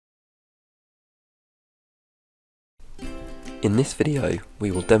In this video,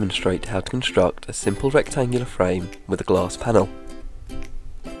 we will demonstrate how to construct a simple rectangular frame with a glass panel.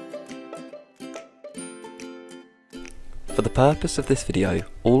 For the purpose of this video,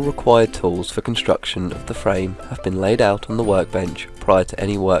 all required tools for construction of the frame have been laid out on the workbench prior to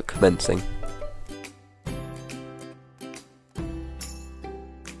any work commencing.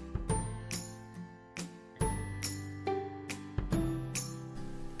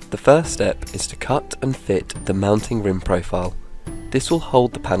 The first step is to cut and fit the mounting rim profile. This will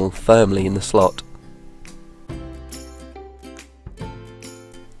hold the panel firmly in the slot.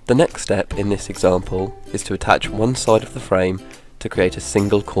 The next step in this example is to attach one side of the frame to create a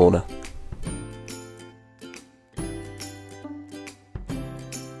single corner.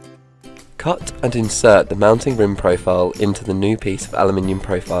 Cut and insert the mounting rim profile into the new piece of aluminium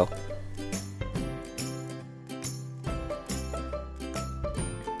profile.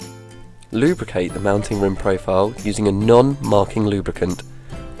 Lubricate the mounting rim profile using a non-marking lubricant.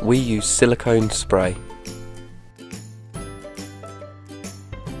 We use silicone spray.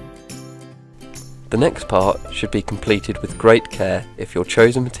 The next part should be completed with great care if your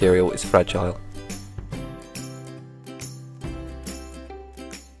chosen material is fragile.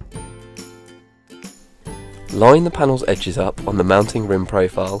 Line the panel's edges up on the mounting rim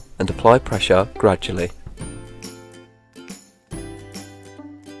profile and apply pressure gradually.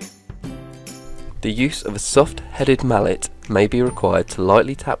 The use of a soft-headed mallet may be required to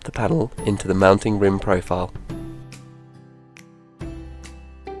lightly tap the panel into the mounting rim profile.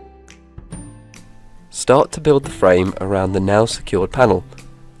 Start to build the frame around the now secured panel.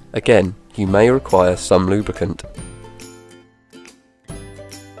 Again, you may require some lubricant.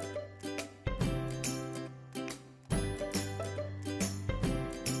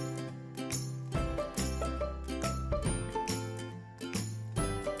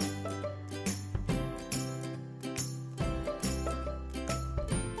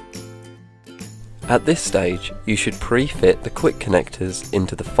 At this stage, you should pre-fit the quick connectors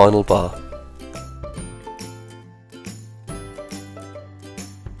into the final bar.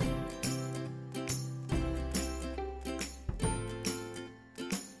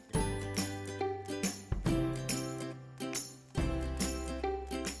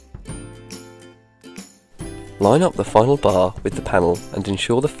 Line up the final bar with the panel and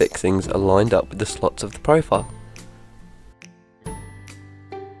ensure the fixings are lined up with the slots of the profile.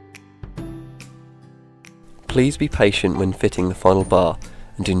 Please be patient when fitting the final bar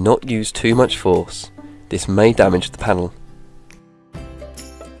and do not use too much force. This may damage the panel.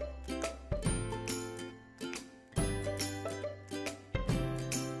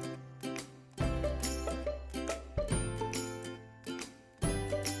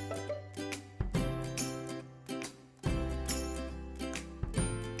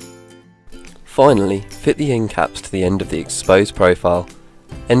 Finally, fit the end caps to the end of the exposed profile.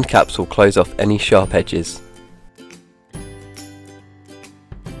 End caps will close off any sharp edges.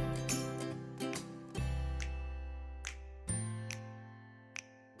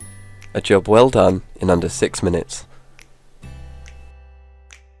 A job well done in under 6 minutes.